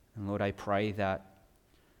And Lord, I pray that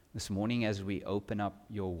this morning as we open up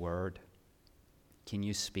your word, can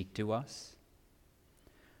you speak to us?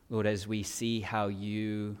 Lord, as we see how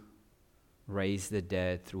you raise the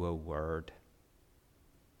dead through a word,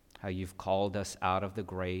 how you've called us out of the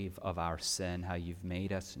grave of our sin, how you've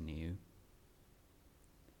made us new.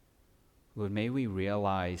 Lord, may we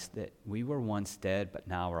realize that we were once dead, but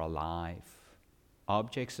now are alive,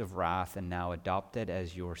 objects of wrath and now adopted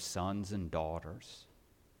as your sons and daughters.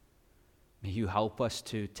 May you help us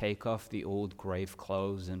to take off the old grave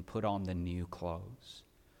clothes and put on the new clothes.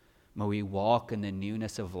 May we walk in the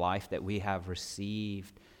newness of life that we have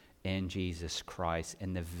received in Jesus Christ,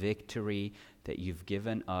 in the victory that you've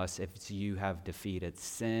given us as you have defeated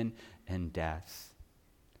sin and death.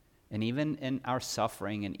 And even in our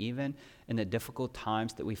suffering and even in the difficult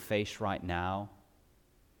times that we face right now,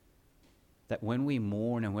 that when we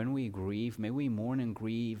mourn and when we grieve, may we mourn and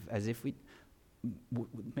grieve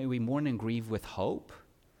may we mourn and grieve with hope,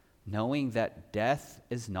 knowing that death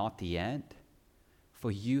is not the end, for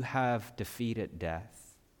you have defeated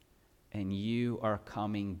death, and you are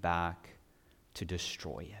coming back to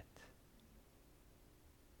destroy it.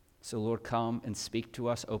 So Lord, come and speak to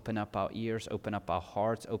us. Open up our ears, open up our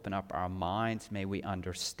hearts, open up our minds. May we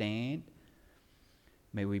understand.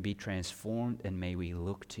 May we be transformed, and may we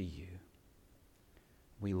look to you.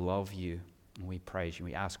 We love you, and we praise you.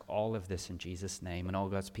 We ask all of this in Jesus' name. And all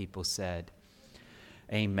God's people said,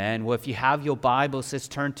 amen. Well, if you have your Bibles, let's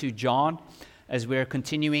turn to John. As we're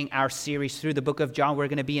continuing our series through the book of John, we're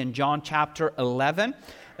going to be in John chapter 11,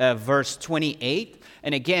 verse 28.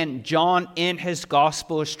 And again, John in his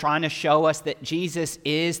gospel is trying to show us that Jesus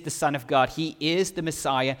is the Son of God. He is the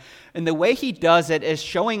Messiah. And the way he does it is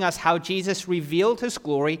showing us how Jesus revealed his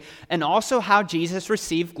glory and also how Jesus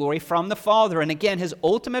received glory from the Father. And again, his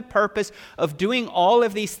ultimate purpose of doing all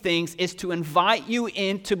of these things is to invite you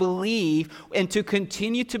in to believe and to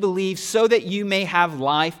continue to believe so that you may have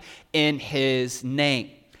life in his name.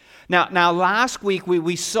 Now, last week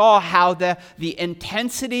we saw how the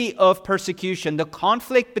intensity of persecution, the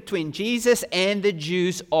conflict between Jesus and the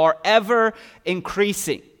Jews are ever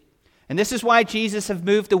increasing. And this is why Jesus has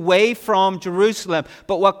moved away from Jerusalem.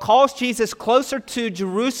 But what calls Jesus closer to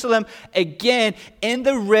Jerusalem again in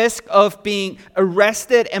the risk of being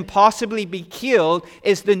arrested and possibly be killed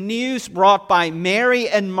is the news brought by Mary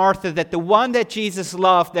and Martha that the one that Jesus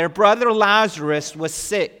loved, their brother Lazarus, was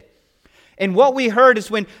sick. And what we heard is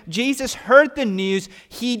when Jesus heard the news,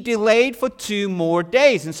 he delayed for 2 more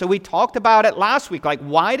days. And so we talked about it last week. Like,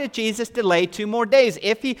 why did Jesus delay 2 more days?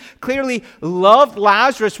 If he clearly loved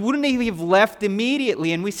Lazarus, wouldn't he have left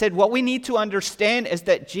immediately? And we said what we need to understand is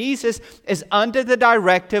that Jesus is under the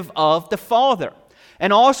directive of the Father.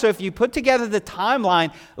 And also, if you put together the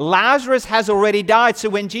timeline, Lazarus has already died. So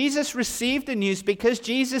when Jesus received the news, because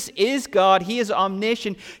Jesus is God, he is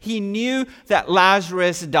omniscient, he knew that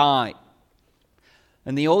Lazarus died.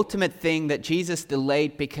 And the ultimate thing that Jesus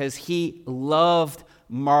delayed because he loved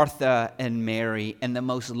Martha and Mary. And the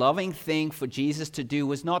most loving thing for Jesus to do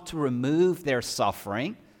was not to remove their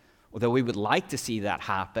suffering, although we would like to see that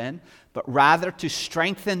happen, but rather to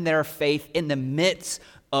strengthen their faith in the midst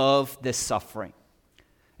of this suffering.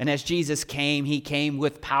 And as Jesus came, he came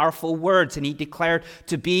with powerful words, and he declared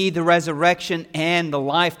to be the resurrection and the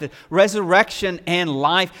life. The resurrection and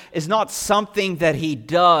life is not something that he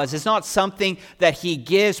does. It's not something that he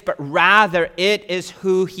gives, but rather it is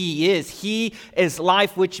who he is. He is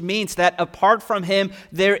life, which means that apart from him,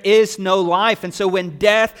 there is no life. And so when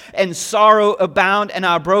death and sorrow abound in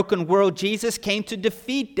our broken world, Jesus came to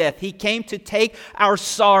defeat death. He came to take our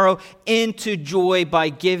sorrow into joy by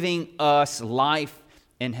giving us life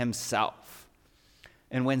in himself.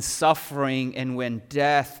 And when suffering and when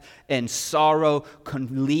death and sorrow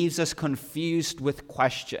leaves us confused with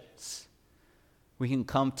questions, we can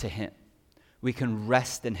come to him. We can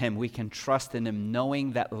rest in him. We can trust in him,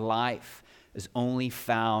 knowing that life is only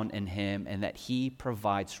found in him and that he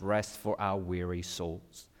provides rest for our weary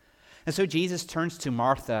souls. And so Jesus turns to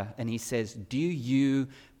Martha and he says, "Do you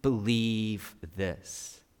believe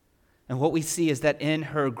this?" And what we see is that in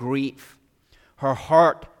her grief, her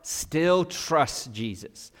heart still trusts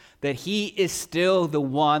Jesus, that he is still the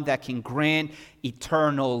one that can grant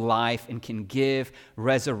eternal life and can give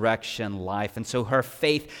resurrection life. And so her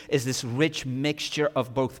faith is this rich mixture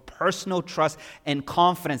of both personal trust and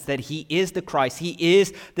confidence that he is the Christ, he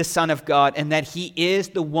is the Son of God, and that he is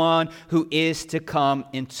the one who is to come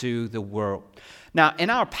into the world. Now, in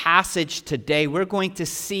our passage today, we're going to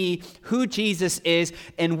see who Jesus is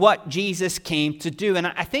and what Jesus came to do. And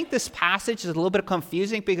I think this passage is a little bit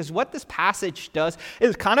confusing because what this passage does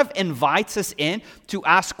is it kind of invites us in to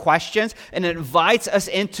ask questions, and it invites us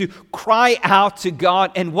in to cry out to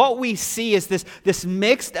God. And what we see is this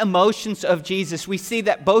mixed emotions of Jesus. We see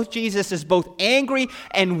that Jesus is both angry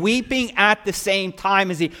and weeping at the same time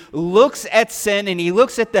as he looks at sin and he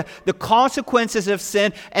looks at the consequences of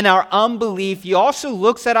sin and our unbelief. He also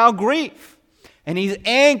looks at our grief. And he's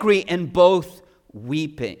angry and both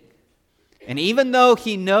weeping. And even though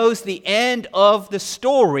he knows the end of the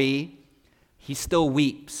story, he still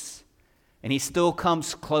weeps. And he still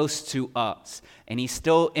comes close to us. And he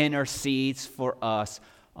still intercedes for us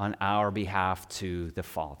on our behalf to the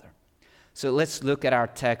Father. So let's look at our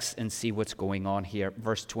text and see what's going on here.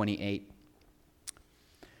 Verse 28.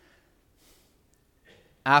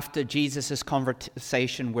 After Jesus'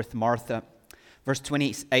 conversation with Martha, verse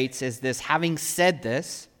 28 says this, having said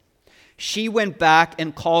this, she went back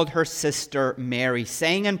and called her sister Mary,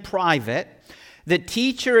 saying in private, the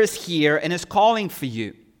teacher is here and is calling for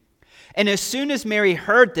you. And as soon as Mary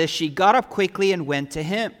heard this, she got up quickly and went to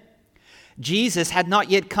him. Jesus had not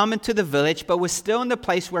yet come into the village, but was still in the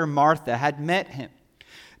place where Martha had met him.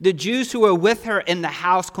 The Jews who were with her in the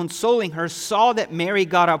house consoling her saw that Mary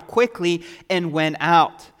got up quickly and went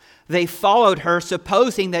out. They followed her,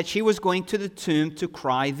 supposing that she was going to the tomb to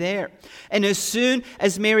cry there. And as soon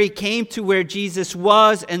as Mary came to where Jesus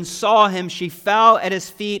was and saw him, she fell at his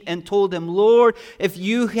feet and told him, Lord, if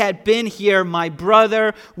you had been here, my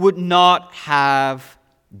brother would not have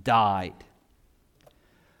died.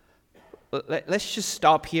 Let's just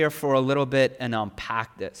stop here for a little bit and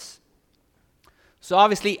unpack this. So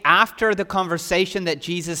obviously, after the conversation that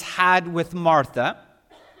Jesus had with Martha,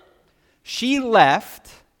 she left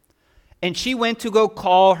and she went to go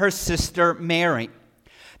call her sister Mary.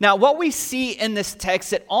 Now, what we see in this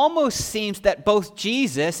text, it almost seems that both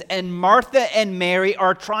Jesus and Martha and Mary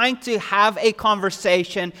are trying to have a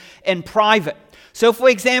conversation in private. So, for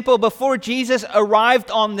example, before Jesus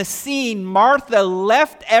arrived on the scene, Martha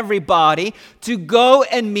left everybody to go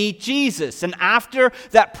and meet Jesus. And after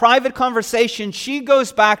that private conversation, she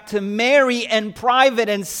goes back to Mary in private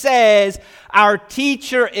and says, our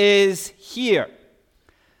teacher is here.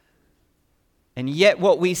 And yet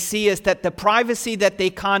what we see is that the privacy that they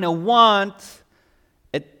kind of want,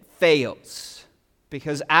 it fails.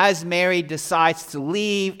 Because as Mary decides to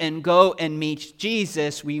leave and go and meet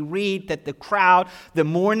Jesus, we read that the crowd, the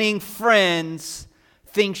mourning friends,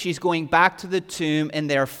 think she's going back to the tomb and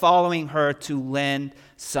they're following her to lend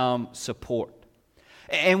some support.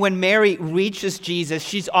 And when Mary reaches Jesus,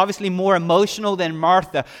 she's obviously more emotional than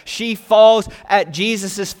Martha. She falls at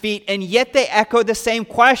Jesus' feet, and yet they echo the same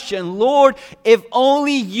question, Lord, if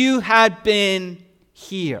only you had been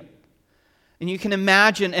here. And you can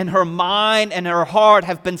imagine in her mind and her heart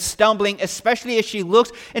have been stumbling, especially as she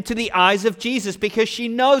looks into the eyes of Jesus, because she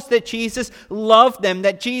knows that Jesus loved them,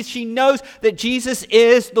 she knows that Jesus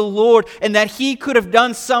is the Lord and that he could have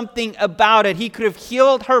done something about it. He could have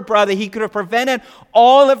healed her brother. He could have prevented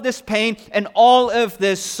all of this pain and all of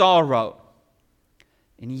this sorrow.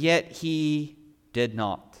 And yet he did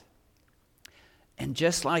not. And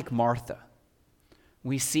just like Martha,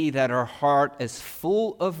 we see that her heart is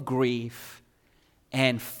full of grief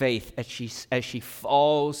and faith as she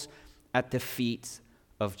falls at the feet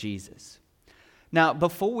of Jesus. Now,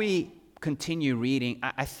 before we continue reading,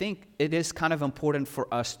 I think it is kind of important for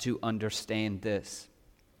us to understand this.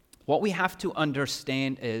 What we have to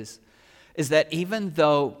understand is that even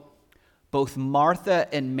though both Martha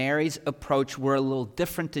and Mary's approach were a little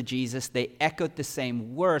different to Jesus, they echoed the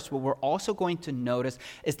same words. What we're also going to notice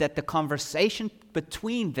is that the conversation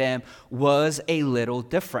between them was a little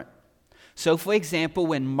different. So, for example,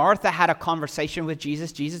 when Martha had a conversation with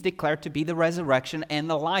Jesus, Jesus declared to be the resurrection and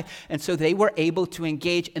the life. And so they were able to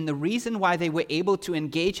engage. And the reason why they were able to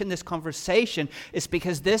engage in this conversation is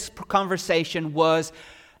because this conversation was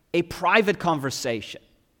a private conversation.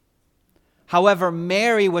 However,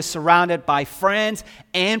 Mary was surrounded by friends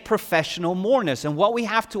and professional mourners. And what we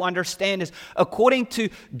have to understand is, according to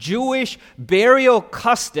Jewish burial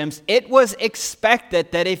customs, it was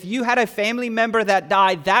expected that if you had a family member that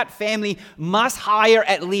died, that family must hire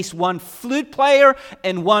at least one flute player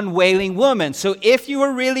and one wailing woman. So if you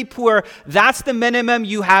were really poor, that's the minimum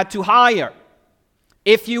you had to hire.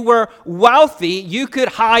 If you were wealthy, you could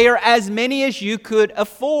hire as many as you could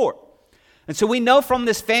afford. And so we know from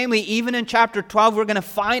this family, even in chapter 12, we're going to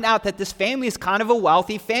find out that this family is kind of a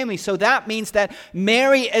wealthy family. So that means that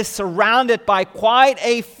Mary is surrounded by quite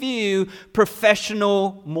a few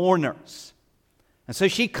professional mourners. And so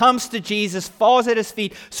she comes to Jesus, falls at his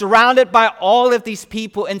feet, surrounded by all of these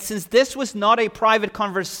people. And since this was not a private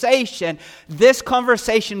conversation, this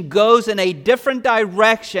conversation goes in a different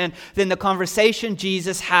direction than the conversation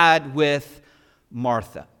Jesus had with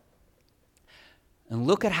Martha. And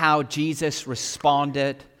look at how Jesus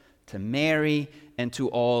responded to Mary and to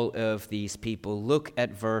all of these people. Look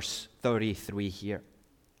at verse 33 here.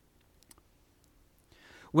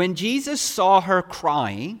 When Jesus saw her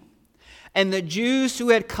crying, and the Jews who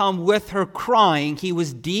had come with her crying, he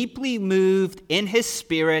was deeply moved in his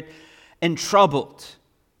spirit and troubled.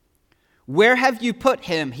 "Where have you put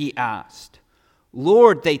him?" he asked.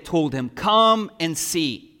 "Lord," they told him, "come and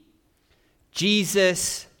see."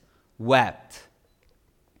 Jesus wept.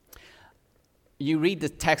 You read the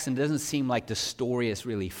text and it doesn't seem like the story is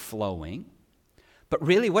really flowing. But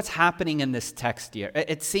really, what's happening in this text here?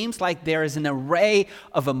 It seems like there is an array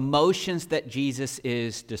of emotions that Jesus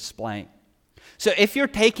is displaying. So if you're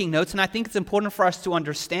taking notes, and I think it's important for us to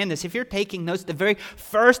understand this, if you're taking notes, the very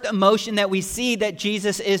first emotion that we see that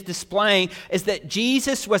Jesus is displaying is that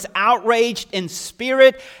Jesus was outraged in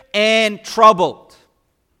spirit and troubled.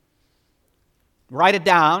 Write it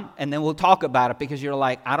down, and then we'll talk about it, because you're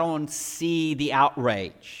like, I don't see the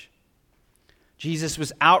outrage. Jesus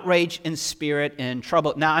was outraged in spirit and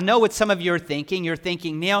troubled. Now, I know what some of you are thinking. You're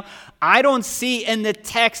thinking, Neil, I don't see in the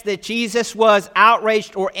text that Jesus was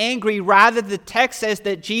outraged or angry. Rather, the text says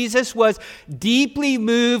that Jesus was deeply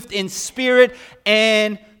moved in spirit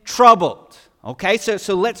and troubled. Okay,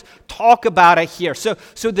 so let's talk about it here. So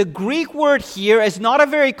the Greek word here is not a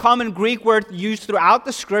very common Greek word used throughout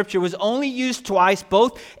the scripture. It was only used twice,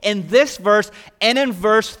 both in this verse and in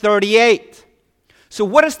verse 38. So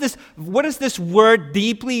what does this word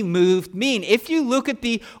deeply moved mean? If you look at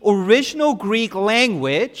the original Greek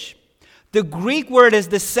language, the Greek word is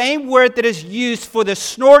the same word that is used for the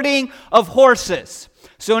snorting of horses.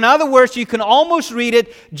 So in other words, you can almost read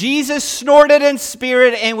it, Jesus snorted in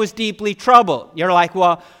spirit and was deeply troubled. You're like,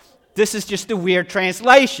 well, this is just a weird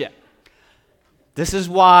translation. This is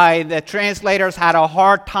why the translators had a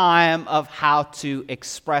hard time of how to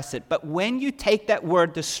express it. But when you take that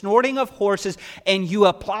word, the snorting of horses, and you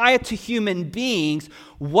apply it to human beings,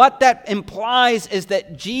 what that implies is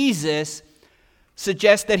that Jesus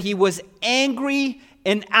suggests that he was angry,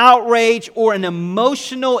 in outrage, or an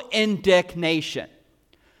emotional indignation.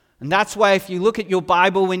 And that's why if you look at your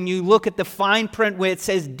Bible, when you look at the fine print where it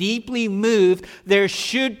says deeply moved, there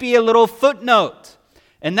should be a little footnote.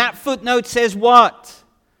 And that footnote says what?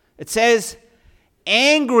 It says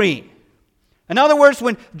angry. In other words,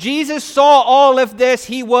 when Jesus saw all of this,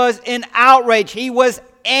 he was in outrage. He was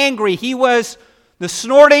angry. He was the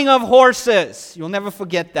snorting of horses. You'll never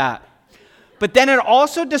forget that. But then it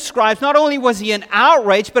also describes, not only was he in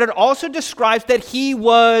outrage, but it also describes that he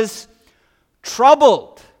was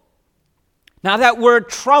troubled. Now that word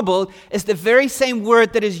troubled is the very same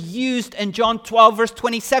word that is used in John 12 verse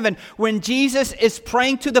 27. When Jesus is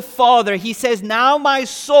praying to the Father, he says, "Now my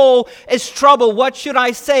soul is troubled. What should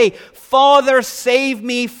I say? Father, save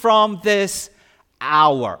me from this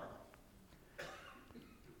hour."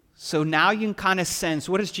 So now you can kind of sense,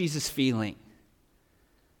 what is Jesus feeling?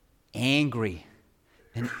 Angry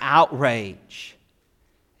and outrage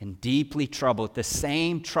and deeply troubled. The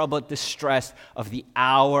same troubled distress of the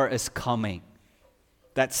hour is coming.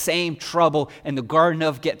 That same trouble in the Garden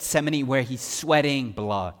of Gethsemane where he's sweating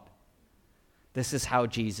blood. This is how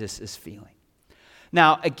Jesus is feeling.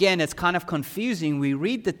 Now, again, it's kind of confusing. We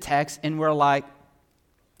read the text and we're like,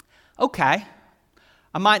 okay,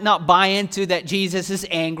 I might not buy into that Jesus is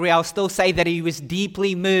angry. I'll still say that he was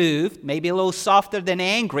deeply moved, maybe a little softer than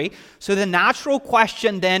angry. So the natural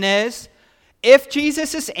question then is, if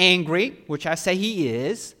Jesus is angry, which I say he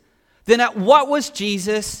is, then at what was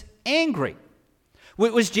Jesus angry?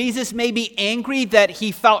 Was Jesus maybe angry that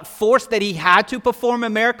he felt forced that he had to perform a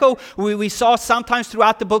miracle? We saw sometimes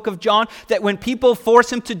throughout the book of John that when people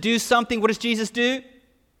force him to do something, what does Jesus do?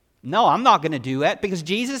 No, I'm not going to do that, because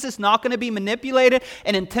Jesus is not going to be manipulated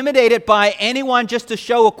and intimidated by anyone just to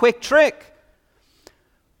show a quick trick.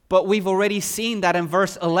 But we've already seen that in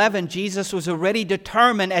verse 11, Jesus was already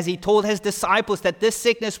determined, as he told his disciples, that this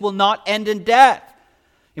sickness will not end in death.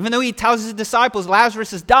 Even though he tells his disciples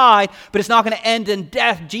Lazarus has died, but it's not going to end in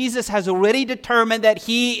death, Jesus has already determined that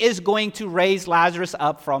he is going to raise Lazarus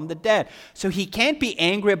up from the dead. So he can't be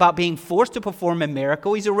angry about being forced to perform a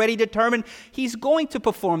miracle. He's already determined he's going to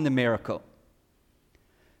perform the miracle.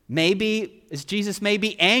 Maybe, is Jesus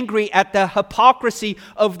maybe angry at the hypocrisy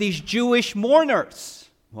of these Jewish mourners?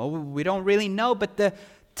 Well, we don't really know, but the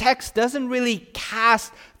text doesn't really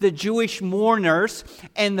cast the Jewish mourners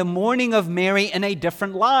and the mourning of Mary in a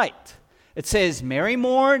different light. It says Mary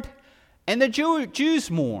mourned and the Jews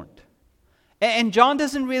mourned. And John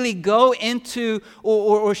doesn't really go into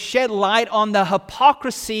or shed light on the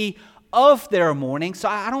hypocrisy of their mourning, so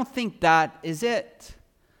I don't think that is it.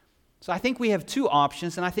 So I think we have two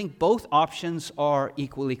options, and I think both options are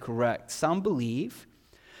equally correct. Some believe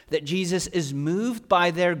that Jesus is moved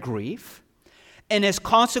by their grief and is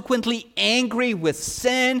consequently angry with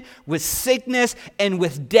sin, with sickness, and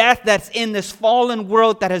with death that's in this fallen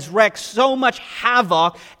world that has wreaked so much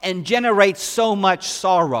havoc and generates so much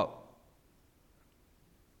sorrow.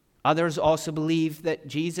 Others also believe that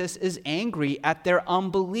Jesus is angry at their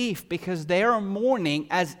unbelief because they are mourning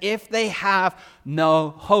as if they have no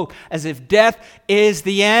hope, as if death is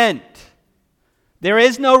the end. There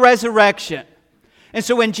is no resurrection. And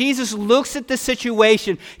so when Jesus looks at the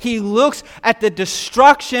situation, he looks at the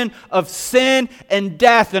destruction of sin and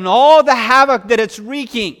death and all the havoc that it's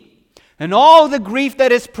wreaking and all the grief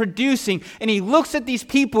that it's producing. And he looks at these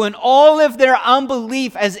people and all of their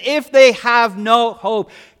unbelief as if they have no hope.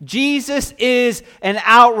 Jesus is an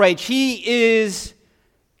outrage. He is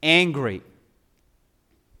angry.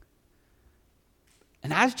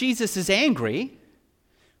 And as Jesus is angry,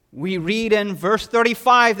 we read in verse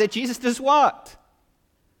 35 that Jesus does what?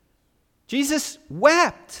 Jesus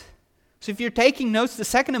wept. So if you're taking notes, the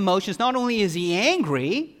second emotion is not only is he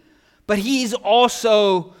angry, but he's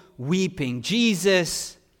also weeping.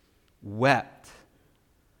 Jesus wept.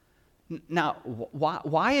 Now,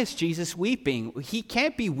 why is Jesus weeping? He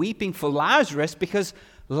can't be weeping for Lazarus because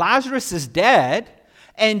Lazarus is dead,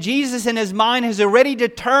 and Jesus in his mind has already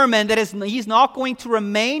determined that he's not going to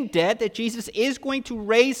remain dead, that Jesus is going to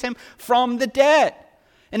raise him from the dead.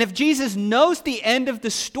 And if Jesus knows the end of the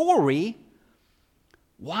story,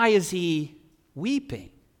 why is he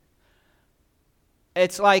weeping?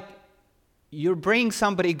 It's like you're bringing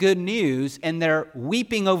somebody good news and they're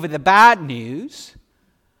weeping over the bad news.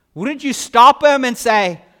 Wouldn't you stop them and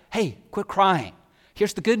say, hey, quit crying.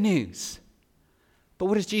 Here's the good news. But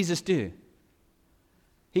what does Jesus do?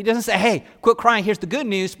 He doesn't say, hey, quit crying. Here's the good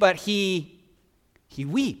news. But he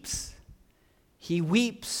weeps. He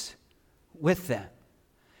weeps with them.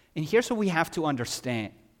 And here's what we have to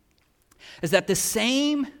understand, is that the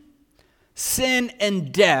same sin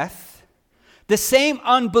and death, the same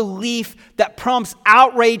unbelief that prompts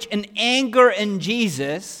outrage and anger in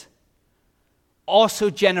Jesus also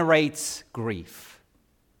generates grief.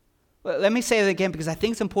 Let me say that again because I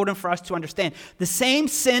think it's important for us to understand. The same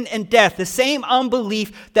sin and death, the same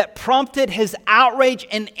unbelief that prompted his outrage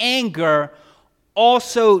and anger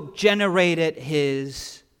also generated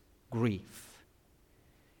his grief.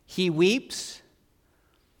 He weeps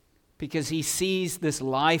because he sees this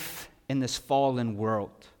life in this fallen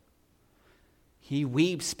world. He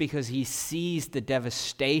weeps because he sees the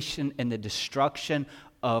devastation and the destruction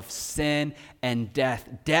of sin and death.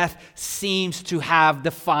 Death seems to have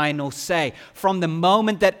the final say. From the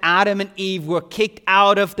moment that Adam and Eve were kicked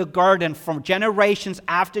out of the garden, from generations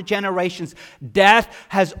after generations, death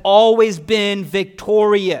has always been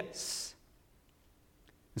victorious.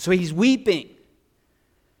 And so he's weeping.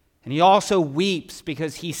 And he also weeps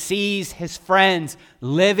because he sees his friends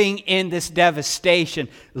living in this devastation,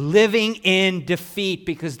 living in defeat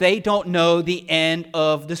because they don't know the end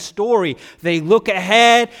of the story. They look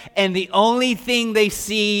ahead and the only thing they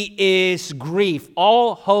see is grief.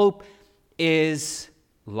 All hope is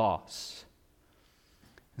lost.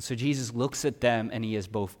 And so Jesus looks at them and he is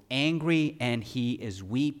both angry and he is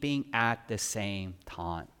weeping at the same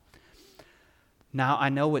time. Now, I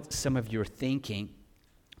know what some of you are thinking,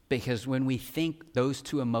 because when we think those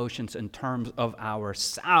two emotions in terms of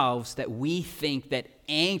ourselves, that we think that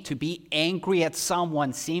to be angry at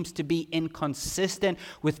someone seems to be inconsistent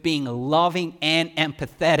with being loving and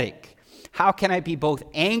empathetic. How can I be both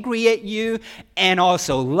angry at you and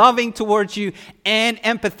also loving towards you and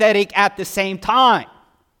empathetic at the same time?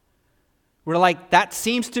 We're like, that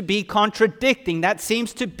seems to be contradicting. That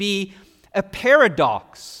seems to be a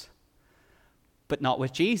paradox. But not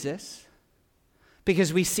with Jesus.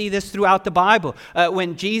 Because we see this throughout the Bible.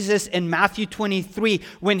 When Jesus in Matthew 23,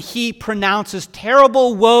 when he pronounces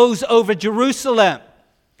terrible woes over Jerusalem.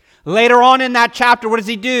 Later on in that chapter, what does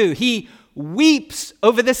he do? He weeps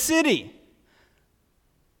over the city.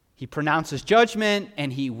 He pronounces judgment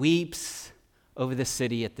and he weeps over the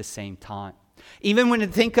city at the same time. Even when you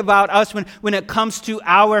think about us, when it comes to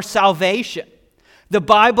our salvation, the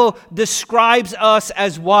Bible describes us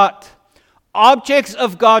as what? Objects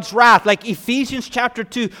of God's wrath. Like Ephesians chapter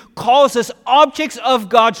 2 calls us objects of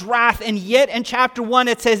God's wrath. And yet in chapter 1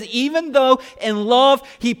 it says, even though in love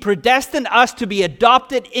he predestined us to be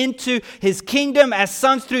adopted into his kingdom as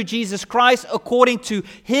sons through Jesus Christ according to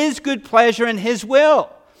his good pleasure and his will.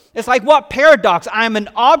 It's like, what paradox? I am an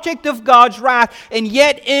object of God's wrath, and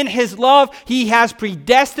yet in his love he has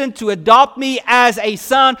predestined to adopt me as a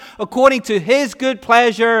son according to his good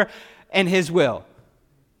pleasure and his will.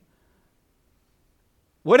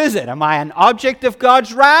 What is it? Am I an object of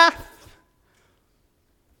God's wrath?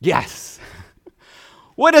 Yes.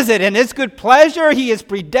 What is it? In His good pleasure, He has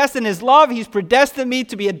predestined His love. He's predestined me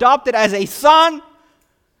to be adopted as a son.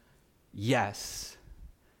 Yes.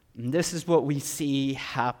 And this is what we see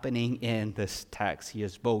happening in this text. He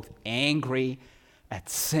is both angry at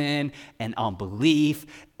sin and unbelief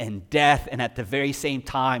and death, and at the very same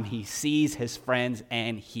time, He sees His friends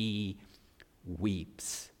and He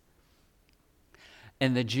weeps.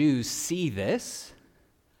 And the Jews see this,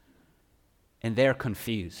 and they're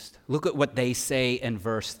confused. Look at what they say in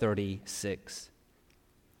verse 36.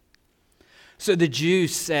 So the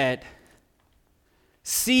Jews said,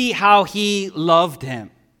 "See how He loved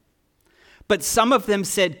him." But some of them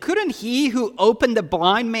said, "Couldn't He who opened the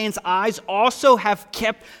blind man's eyes also have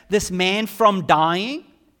kept this man from dying?"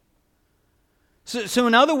 So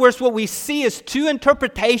in other words, what we see is two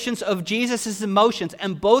interpretations of Jesus' emotions,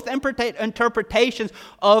 and both interpretations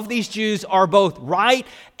of these Jews are both right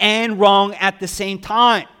and wrong at the same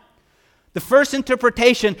time. The first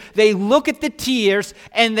interpretation, they look at the tears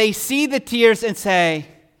and they see the tears and say,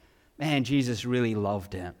 "Man, Jesus really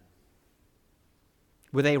loved him."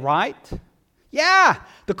 Were they right? Yeah,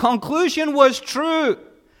 the conclusion was true.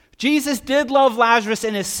 Jesus did love Lazarus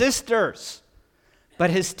and his sisters. But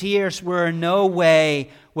his tears were in no way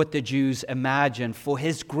what the Jews imagined, for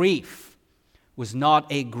his grief was not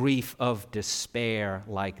a grief of despair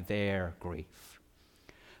like their grief.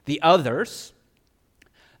 The others,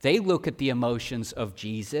 they look at the emotions of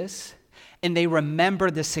Jesus and they remember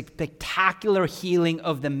the spectacular healing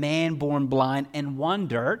of the man born blind and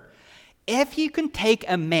wondered if He can take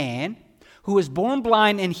a man who was born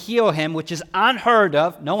blind and heal him, which is unheard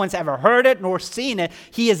of. No one's ever heard it nor seen it.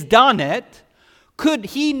 He has done it. Could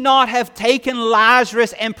He not have taken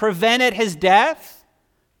Lazarus and prevented his death?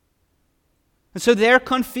 And so they're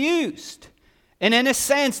confused. And in a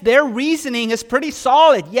sense, their reasoning is pretty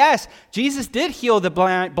solid. Yes, Jesus did heal the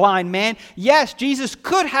blind man. Yes, Jesus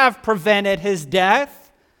could have prevented his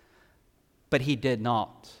death, but He did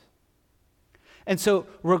not. And so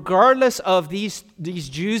regardless of these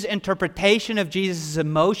Jews' interpretation of Jesus'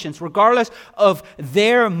 emotions, regardless of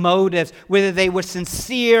their motives, whether they were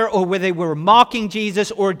sincere or whether they were mocking Jesus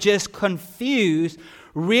or just confused,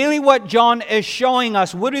 really what John is showing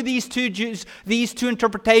us, what do these two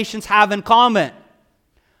interpretations have in common?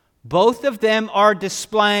 Both of them are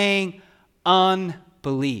displaying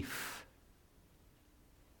unbelief.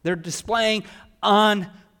 They're displaying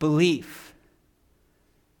unbelief.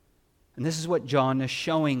 And this is what John is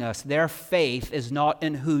showing us. Their faith is not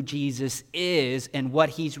in who Jesus is and what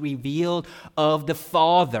He's revealed of the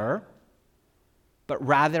Father, but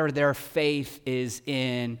rather their faith is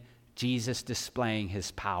in Jesus displaying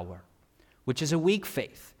His power, which is a weak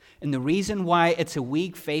faith. And the reason why it's a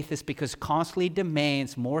weak faith is because it constantly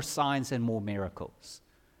demands more signs and more miracles.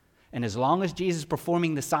 And as long as Jesus is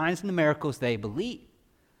performing the signs and the miracles, they believe.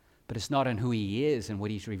 But it's not in who He is and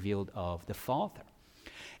what He's revealed of the Father.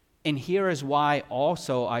 And here is why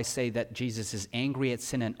also I say that Jesus is angry at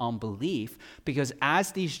sin and unbelief, because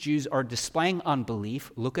as these Jews are displaying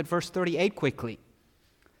unbelief, look at verse 38 quickly.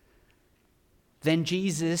 Then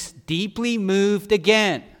Jesus, deeply moved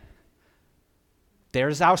again.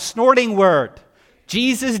 There's our snorting word.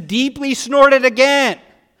 Jesus deeply snorted again.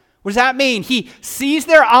 What does that mean? He sees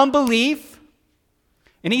their unbelief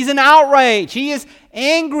and He's in outrage. He is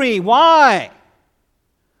angry. Why?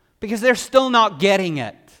 Because they're still not getting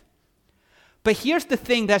it. But here's the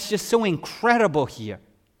thing that's just so incredible here.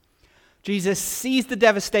 Jesus sees the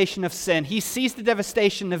devastation of sin. He sees the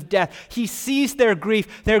devastation of death. He sees their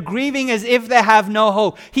grief. They're grieving as if they have no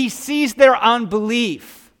hope. He sees their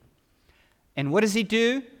unbelief. And what does He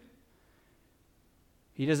do?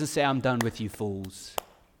 He doesn't say, "I'm done with you fools."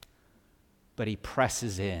 But He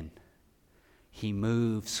presses in. He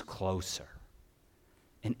moves closer.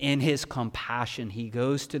 And in His compassion, He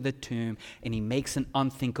goes to the tomb and He makes an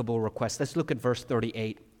unthinkable request. Let's look at verse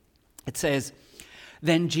 38. It says,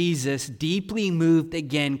 "Then Jesus, deeply moved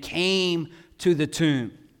again, came to the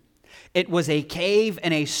tomb. It was a cave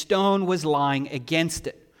and a stone was lying against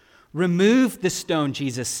it. 'Remove the stone,'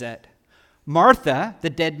 Jesus said. Martha,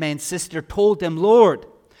 the dead man's sister, told Him, 'Lord,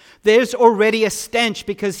 there's already a stench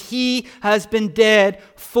because he has been dead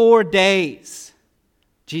 4 days.'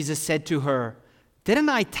 Jesus said to her, 'Didn't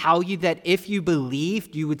I tell you that if you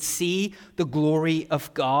believed, you would see the glory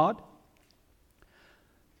of God?'"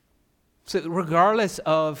 So regardless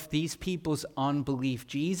of these people's unbelief,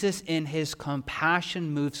 Jesus in His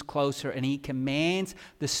compassion moves closer and He commands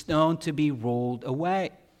the stone to be rolled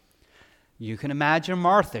away. You can imagine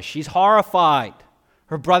Martha. She's horrified.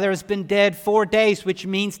 Her brother has been dead 4 days, which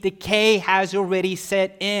means decay has already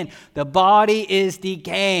set in. The body is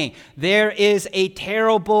decaying. There is a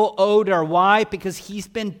terrible odor. Why? Because he's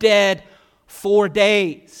been dead 4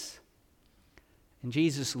 days. And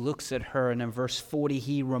Jesus looks at her, and in verse 40,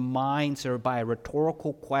 he reminds her by a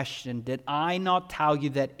rhetorical question, did I not tell you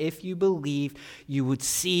that if you believe, you would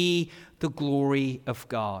see the glory of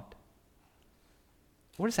God?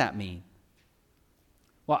 What does that mean?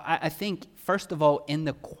 Well, I think, first of all, in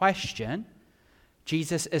the question,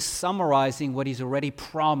 Jesus is summarizing what he's already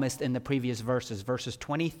promised in the previous verses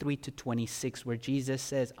 23 to 26, where Jesus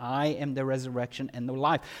says, I am the resurrection and the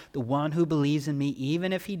life. The one who believes in me,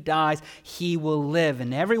 even if he dies, he will live.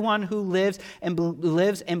 And everyone who lives and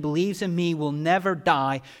believes in me will never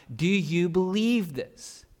die. Do you believe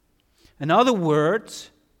this? In other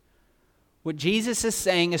words, what Jesus is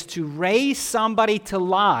saying is to raise somebody to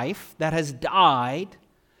life that has died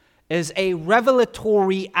is a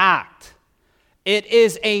revelatory act. It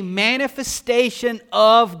is a manifestation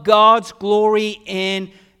of God's glory in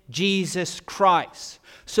Jesus Christ.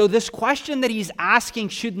 So this question that he's asking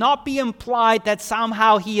should not be implied that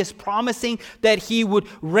somehow he is promising that he would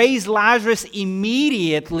raise Lazarus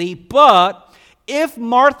immediately, but if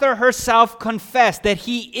Martha herself confessed that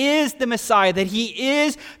he is the Messiah, that he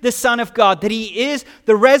is the Son of God, that he is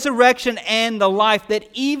the resurrection and the life, that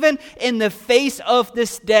even in the face of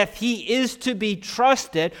this death, he is to be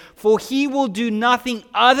trusted, for he will do nothing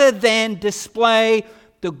other than display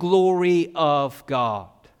the glory of God.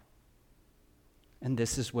 And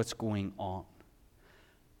this is what's going on.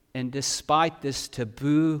 And despite this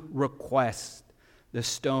taboo request, the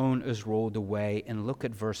stone is rolled away. And look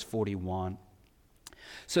at verse 41.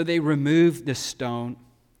 So they removed the stone.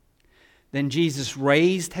 Then Jesus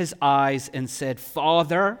raised his eyes and said,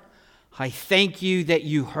 Father, I thank you that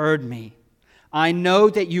you heard me. I know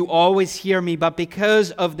that you always hear me, but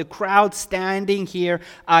because of the crowd standing here,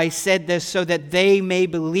 I said this so that they may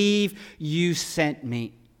believe you sent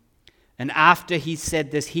me. And after he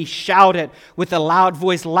said this, he shouted with a loud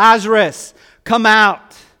voice, Lazarus, come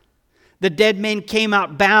out. The dead man came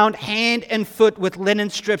out bound hand and foot with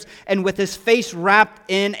linen strips and with his face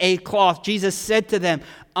wrapped in a cloth. Jesus said to them,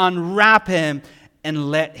 unwrap him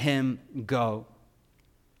and let him go.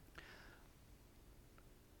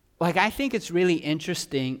 I think it's really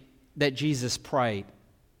interesting that Jesus prayed.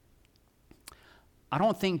 I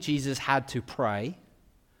don't think Jesus had to pray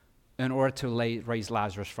in order to raise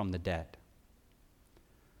Lazarus from the dead.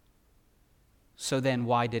 So then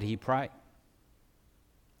why did he pray?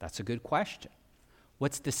 That's a good question.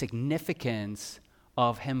 What's the significance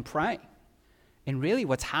of him praying? And really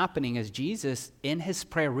what's happening is Jesus, in his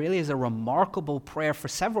prayer, really is a remarkable prayer for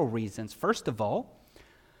several reasons. First of all,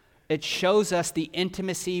 it shows us the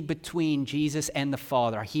intimacy between Jesus and the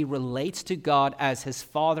Father. He relates to God as his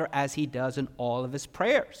Father, as he does in all of his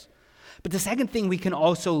prayers. But the second thing we can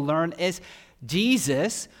also learn is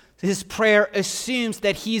Jesus, his prayer assumes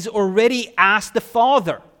that he's already asked the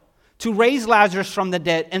Father to raise Lazarus from the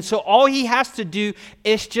dead. And so all he has to do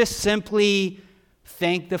is just simply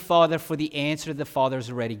thank the Father for the answer the Father's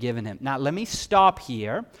already given him. Now, let me stop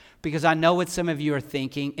here because I know what some of you are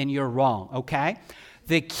thinking and you're wrong, okay?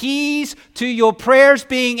 The keys to your prayers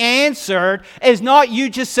being answered is not you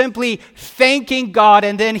just simply thanking God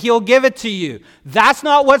and then he'll give it to you. That's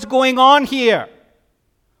not what's going on here.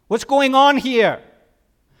 What's going on here?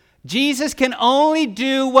 Jesus can only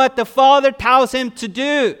do what the Father tells him to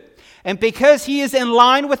do. And because he is in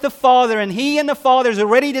line with the Father and he and the Father is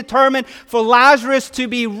already determined for Lazarus to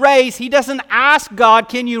be raised, he doesn't ask God,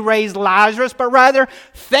 can you raise Lazarus, but rather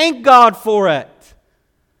thank God for it.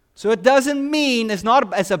 So it doesn't mean,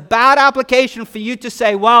 it's a bad application for you to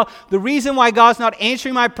say, well, the reason why God's not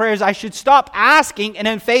answering my prayers, I should stop asking and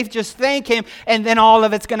in faith just thank him and then all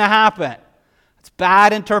of it's going to happen. It's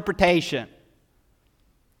bad interpretation.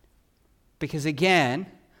 Because again,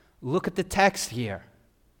 look at the text here.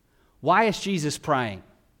 Why is Jesus praying?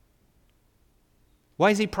 Why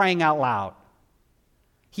is he praying out loud?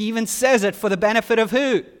 He even says it for the benefit of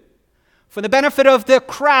who? For the benefit of the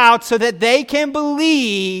crowd so that they can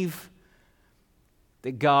believe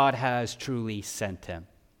that God has truly sent him.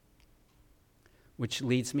 Which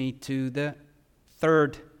leads me to the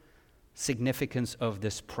third significance of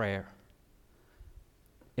this prayer.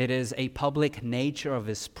 It is a public nature of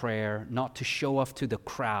his prayer, not to show off to the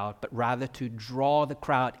crowd, but rather to draw the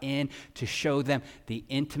crowd in, to show them the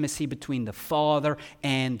intimacy between the Father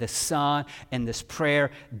and the Son. And this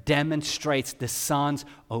prayer demonstrates the Son's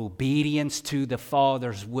obedience to the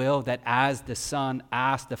Father's will, that as the Son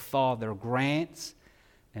asks, the Father grants.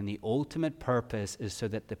 And the ultimate purpose is so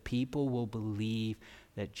that the people will believe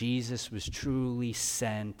that Jesus was truly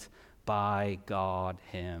sent by God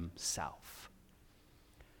himself.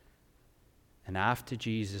 And after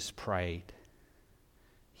Jesus prayed,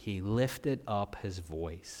 he lifted up his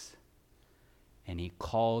voice and he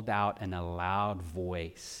called out in a loud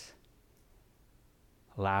voice,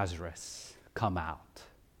 "Lazarus, come out."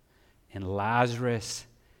 And Lazarus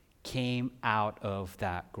came out of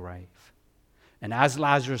that grave. And as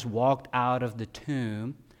Lazarus walked out of the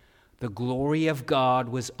tomb, the glory of God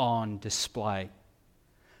was on display.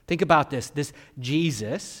 Think about this. This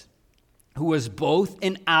Jesus, who was both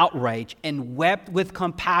in outrage and wept with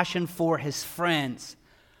compassion for his friends,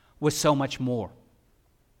 was so much more.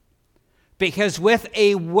 Because with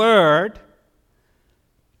a word,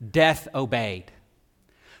 death obeyed.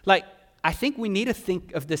 Like, I think we need to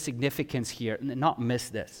think of the significance here and not miss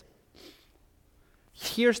this.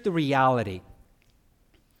 Here's the reality.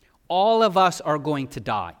 All of us are going to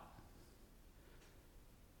die.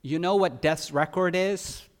 You know what death's record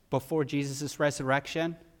is before Jesus'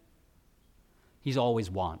 resurrection? He's always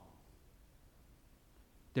won.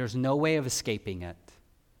 There's no way of escaping it.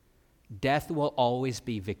 Death will always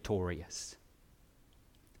be victorious.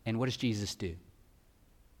 And what does Jesus do?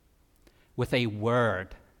 With a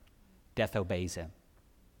word, death obeys him.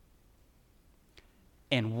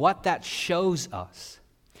 And what that shows us,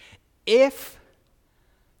 if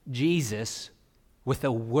Jesus, with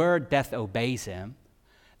a word, death obeys him,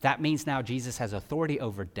 that means now Jesus has authority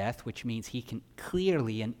over death, which means he can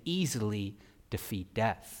clearly and easily defeat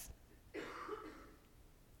death.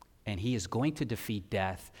 And he is going to defeat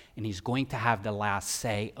death, and he's going to have the last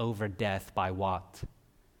say over death by what?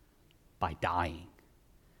 By dying.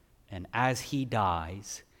 And as he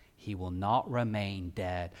dies, he will not remain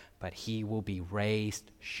dead, but he will be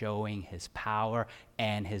raised, showing his power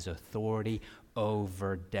and his authority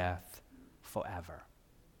over death forever.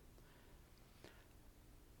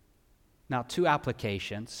 Now, 2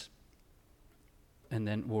 applications, and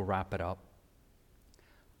then we'll wrap it up.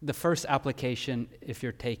 The first application, if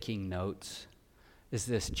you're taking notes, is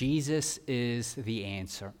this: Jesus is the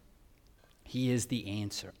answer. He is the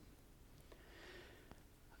answer.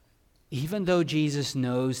 Even though Jesus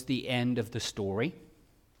knows the end of the story,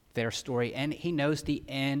 their story, and he knows the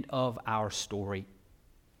end of our story,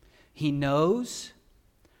 he knows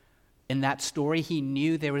in that story, he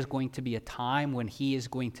knew there was going to be a time when he is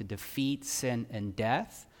going to defeat sin and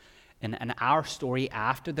death. And in our story,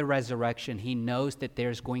 after the resurrection, he knows that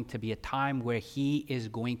there's going to be a time where he is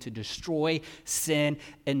going to destroy sin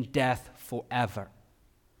and death forever.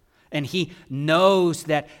 And he knows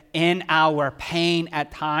that in our pain,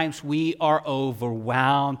 at times, we are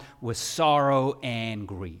overwhelmed with sorrow and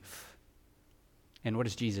grief. And what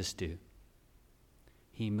does Jesus do?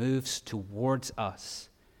 He moves towards us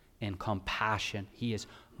in compassion. He is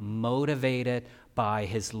motivated by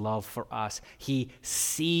his love for us. He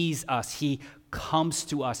sees us. He comes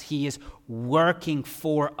to us. He is working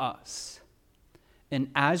for us.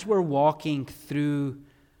 And as we're walking through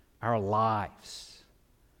our lives,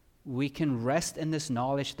 we can rest in this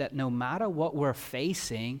knowledge that no matter what we're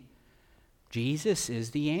facing, Jesus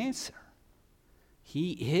is the answer.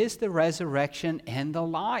 He is the resurrection and the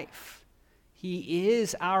life. He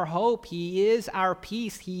is our hope. He is our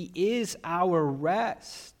peace. He is our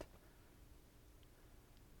rest.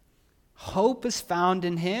 Hope is found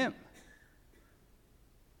in him.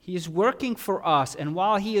 He is working for us, and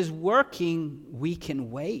while he is working, we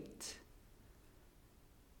can wait.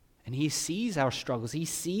 And he sees our struggles. He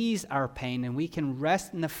sees our pain, and we can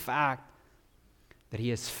rest in the fact that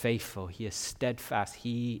he is faithful. He is steadfast.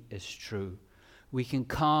 He is true. We can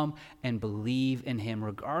come and believe in him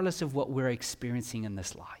regardless of what we're experiencing in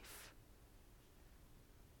this life.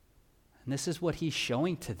 And this is what he's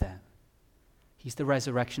showing to them. He's the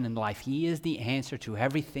resurrection and life. He is the answer to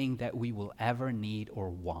everything that we will ever need or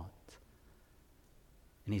want.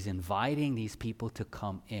 And he's inviting these people to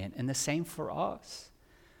come in. And the same for us.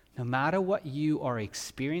 No matter what you are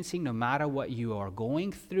experiencing, no matter what you are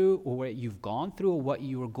going through or what you've gone through or what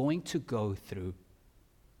you are going to go through,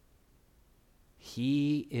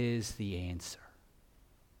 he is the answer.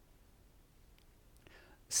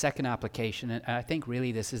 Second application, and I think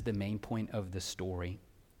really this is the main point of the story,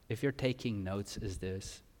 if you're taking notes, is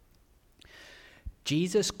this.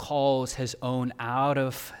 Jesus calls his own out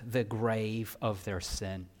of the grave of their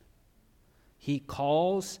sin. He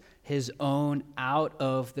calls his own out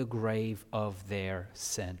of the grave of their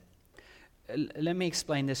sin. Let me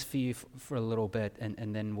explain this for you for a little bit,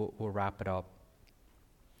 and then we'll wrap it up.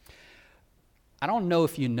 I don't know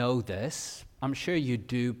if you know this. I'm sure you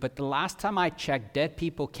do, but the last time I checked, dead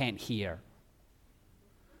people can't hear.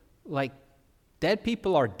 Like, dead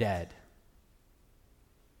people are dead.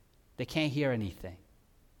 They can't hear anything.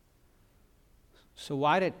 So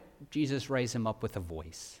why did Jesus raise him up with a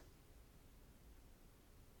voice?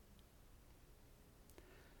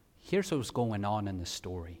 Here's what's going on in the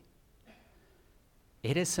story.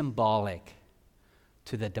 It is symbolic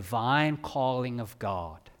to the divine calling of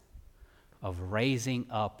God of raising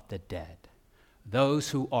up the dead, those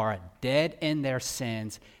who are dead in their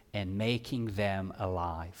sins and making them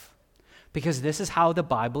alive. Because this is how the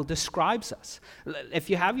Bible describes us. If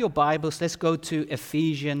you have your Bibles, let's go to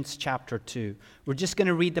Ephesians chapter 2. We're just going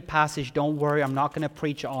to read the passage. Don't worry, I'm not going to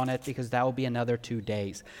preach on it because that will be another 2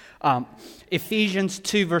 days. Ephesians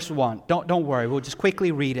 2 verse 1. Don't worry, we'll just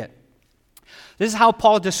quickly read it. This is how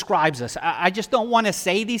Paul describes us. I just don't want to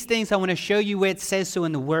say these things. I want to show you where it says so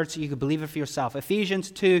in the Word so you can believe it for yourself.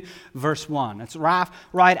 Ephesians 2 verse 1. It's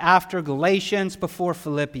right after Galatians, before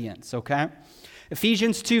Philippians, okay?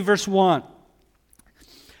 Ephesians 2 verse 1.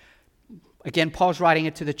 Again, Paul's writing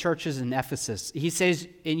it to the churches in Ephesus. He says,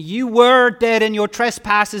 "And you were dead in your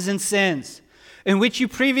trespasses and sins, in which you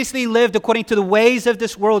previously lived according to the ways of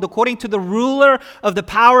this world, according to the ruler of the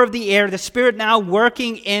power of the air, the spirit now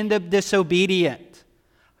working in the disobedient."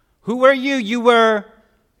 Who were you? You were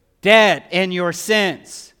dead in your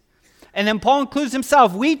sins. And then Paul includes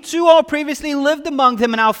himself. "We too all previously lived among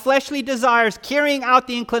them in our fleshly desires, carrying out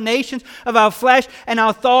the inclinations of our flesh and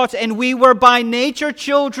our thoughts, and we were by nature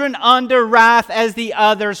children under wrath as the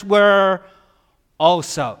others were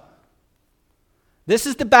also." This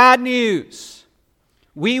is the bad news.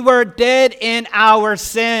 We were dead in our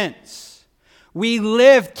sins. We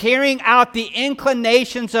lived carrying out the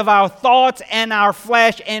inclinations of our thoughts and our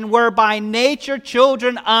flesh, and were by nature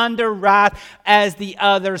children under wrath as the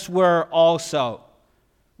others were also.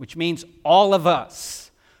 Which means all of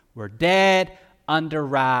us were dead under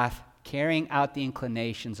wrath, carrying out the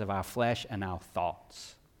inclinations of our flesh and our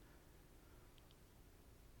thoughts.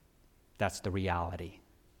 That's the reality.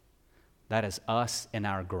 That is us in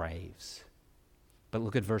our graves. But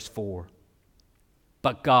look at verse 4.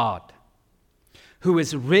 "But God, who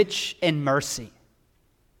is rich in mercy,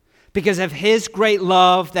 because of his great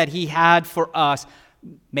love that he had for us,"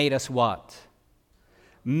 made us what?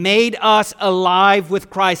 Made us alive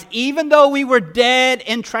with Christ, even though we were dead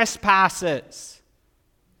in trespasses.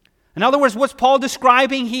 In other words, what's Paul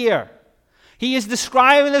describing here? He is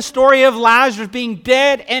describing the story of Lazarus being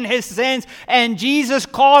dead in his sins and Jesus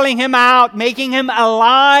calling him out, making him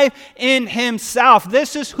alive in himself.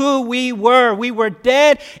 This is who we were. We were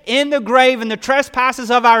dead in the grave in the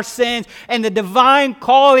trespasses of our sins, and the divine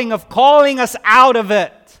calling of calling us out of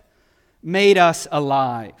it made us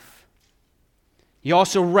alive. He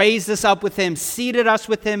also raised us up with him, seated us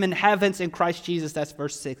with him in heavens in Christ Jesus. That's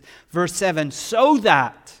verse 6. Verse 7, "So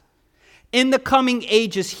that in the coming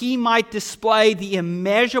ages he might display the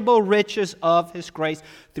immeasurable riches of his grace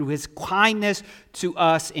through his kindness to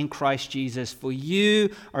us in Christ Jesus. For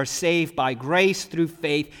you are saved by grace through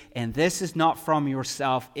faith, and this is not from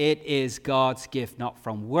yourself. It is God's gift, not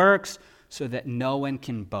from works, so that no one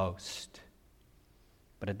can boast."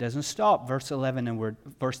 But it doesn't stop. Verse 10,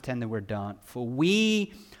 and we're done. "For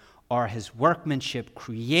we are his workmanship,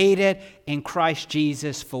 created in Christ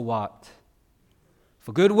Jesus for what?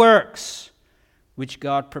 For good works, which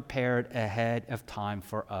God prepared ahead of time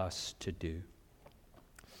for us to do."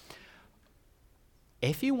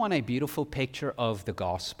 If you want a beautiful picture of the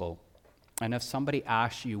gospel, and if somebody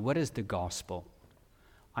asks you, what is the gospel?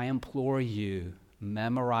 I implore you,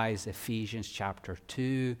 memorize Ephesians chapter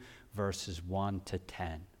 2, verses 1 to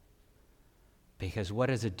 10. Because what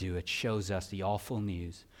does it do? It shows us the awful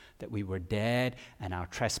news that we were dead in our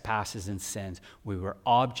trespasses and sins. We were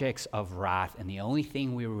objects of wrath, and the only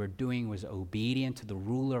thing we were doing was obedient to the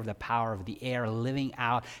ruler of the power of the air, living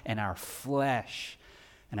out in our flesh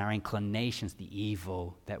and our inclinations the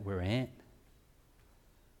evil that we're in.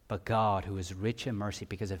 But God, who is rich in mercy,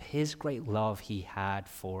 because of his great love he had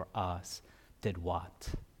for us, did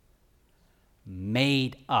what?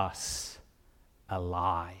 Made us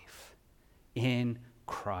alive in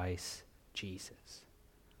Christ Jesus.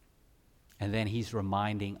 And then he's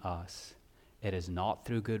reminding us, it is not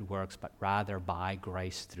through good works, but rather by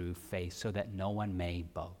grace through faith, so that no one may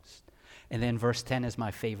boast. And then verse 10 is my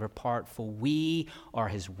favorite part. "For we are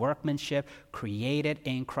his workmanship, created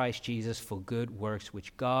in Christ Jesus for good works,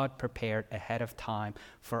 which God prepared ahead of time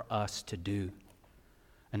for us to do."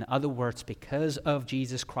 In other words, because of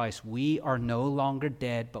Jesus Christ, we are no longer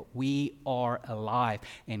dead, but we are alive.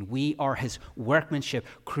 And we are his workmanship,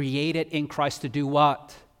 created in Christ to do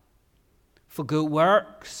what? For good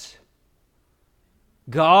works.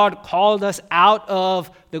 God called us out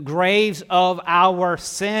of the graves of our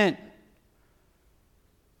sin.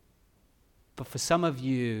 But for some of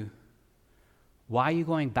you, Why are you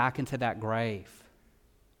going back into that grave?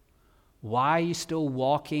 Why are you still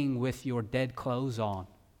walking with your dead clothes on?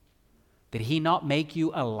 Did he not make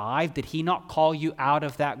you alive? Did he not call you out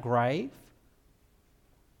of that grave?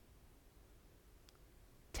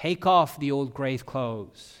 Take off the old grave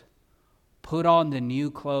clothes. Put on the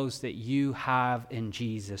new clothes that you have in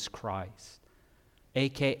Jesus Christ.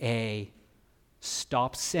 AKA,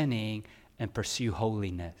 stop sinning and pursue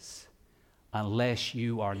holiness unless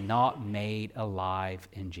you are not made alive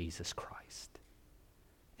in Jesus Christ.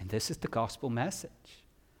 And this is the gospel message.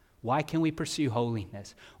 Why can we pursue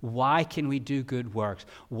holiness? Why can we do good works?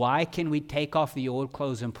 Why can we take off the old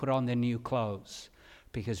clothes and put on the new clothes?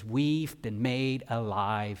 Because we've been made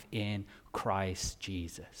alive in Christ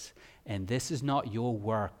Jesus. And this is not your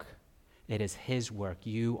work. It is his work.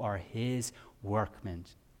 You are his workmen,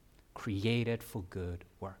 created for good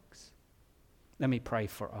works. Let me pray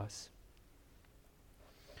for us.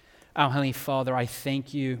 Our Heavenly Father, I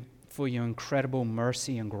thank you for your incredible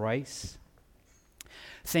mercy and grace.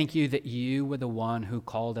 Thank you that you were the one who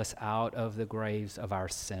called us out of the graves of our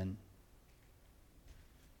sin.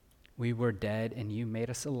 We were dead and you made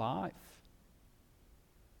us alive.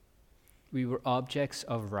 We were objects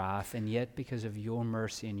of wrath, and yet because of your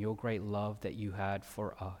mercy and your great love that you had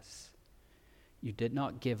for us, you did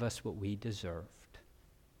not give us what we deserved.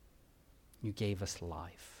 You gave us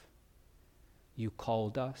life. You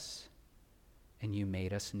called us and you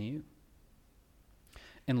made us new.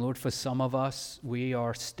 And Lord, for some of us, we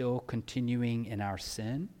are still continuing in our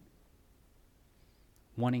sin,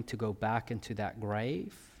 wanting to go back into that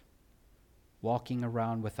grave, walking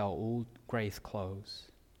around with our old grave clothes.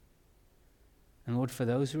 And Lord, for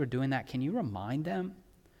those who are doing that, can you remind them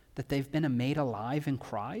that they've been made alive in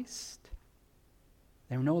Christ?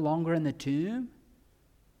 They're no longer in the tomb?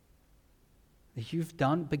 That you've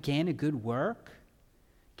began a good work?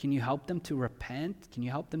 Can you help them to repent? Can you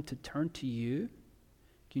help them to turn to you?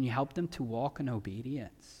 Can you help them to walk in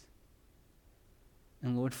obedience?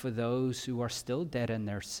 And Lord, for those who are still dead in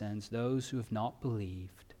their sins, those who have not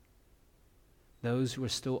believed, those who are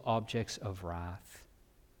still objects of wrath,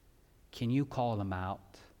 can you call them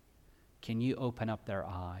out? Can you open up their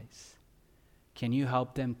eyes? Can you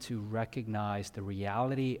help them to recognize the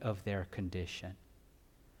reality of their condition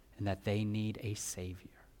and that they need a Savior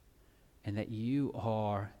and that you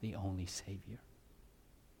are the only Savior?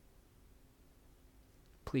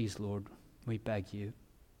 Please, Lord, we beg you,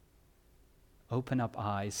 open up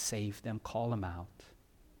eyes, save them, call them out.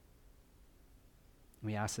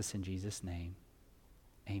 We ask this in Jesus' name.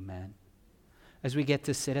 Amen. As we get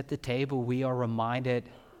to sit at the table, we are reminded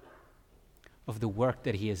of the work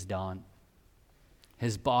that he has done.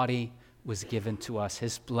 His body was given to us.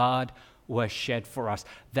 His blood was shed for us.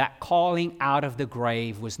 That calling out of the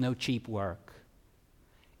grave was no cheap work.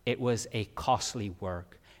 It was a costly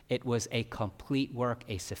work. It was a complete work,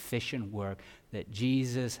 a sufficient work that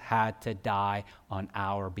Jesus had to die on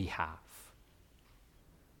our behalf.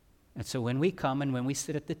 And so when we come and when we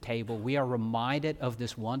sit at the table, we are reminded of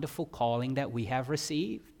this wonderful calling that we have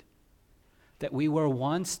received. That we were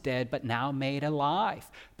once dead, but now made alive.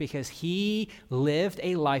 Because he lived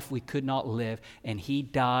a life we could not live, and he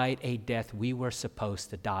died a death we were supposed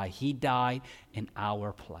to die. He died in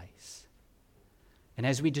our place. And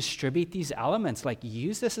as we distribute these elements,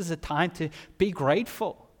 use this as a time to be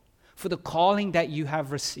grateful for the calling that you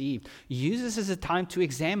have received. Use this as a time to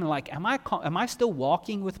examine, am I still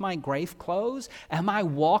walking with my grave clothes? Am I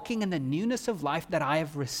walking in the newness of life that I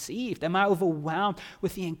have received? Am I overwhelmed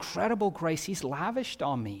with the incredible grace he's lavished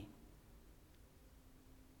on me?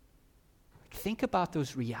 Think about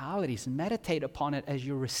those realities and meditate upon it as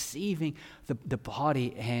you're receiving the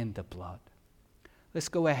body and the blood. Let's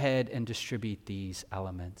go ahead and distribute these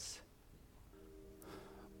elements.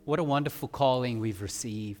 What a wonderful calling we've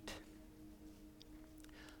received.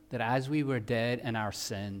 That as we were dead in our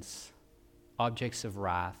sins, objects of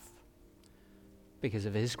wrath, because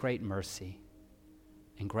of his great mercy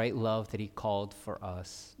and great love that he called for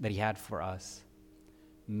us, that he had for us,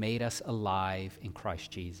 made us alive in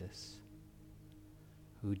Christ Jesus,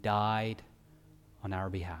 who died on our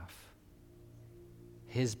behalf.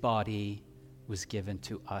 His body was given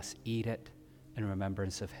to us. Eat it in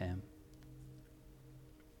remembrance of him.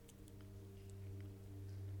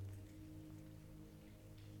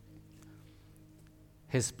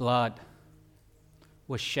 His blood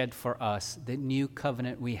was shed for us, the new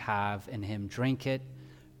covenant we have in him. Drink it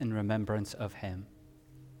in remembrance of him.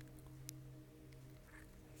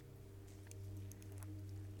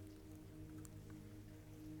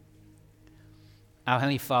 Our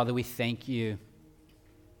Heavenly Father, we thank you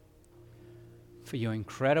for your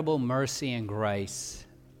incredible mercy and grace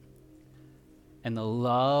and the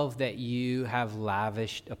love that you have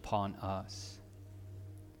lavished upon us.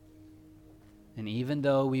 And even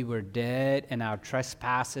though we were dead in our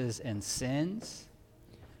trespasses and sins,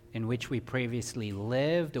 in which we previously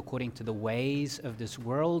lived according to the ways of this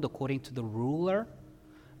world, according to the ruler,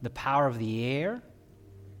 the power of the air,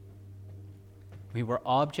 we were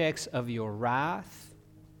objects of your wrath,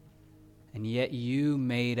 and yet you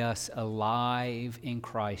made us alive in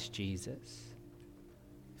Christ Jesus.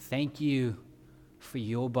 Thank you for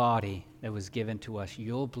your body that was given to us,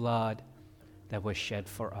 your blood that was shed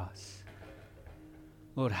for us.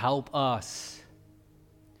 Lord, help us.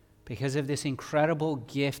 Because of this incredible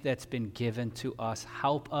gift that's been given to us,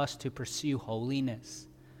 help us to pursue holiness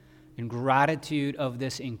in gratitude of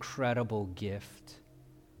this incredible gift.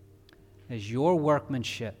 As your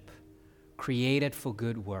workmanship, created for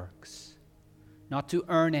good works, not to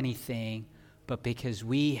earn anything, but because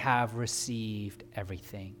we have received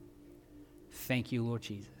everything. Thank you, Lord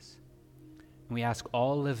Jesus. And we ask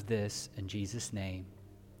all of this in Jesus' name.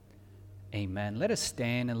 Amen. Let us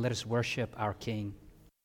stand and let us worship our King.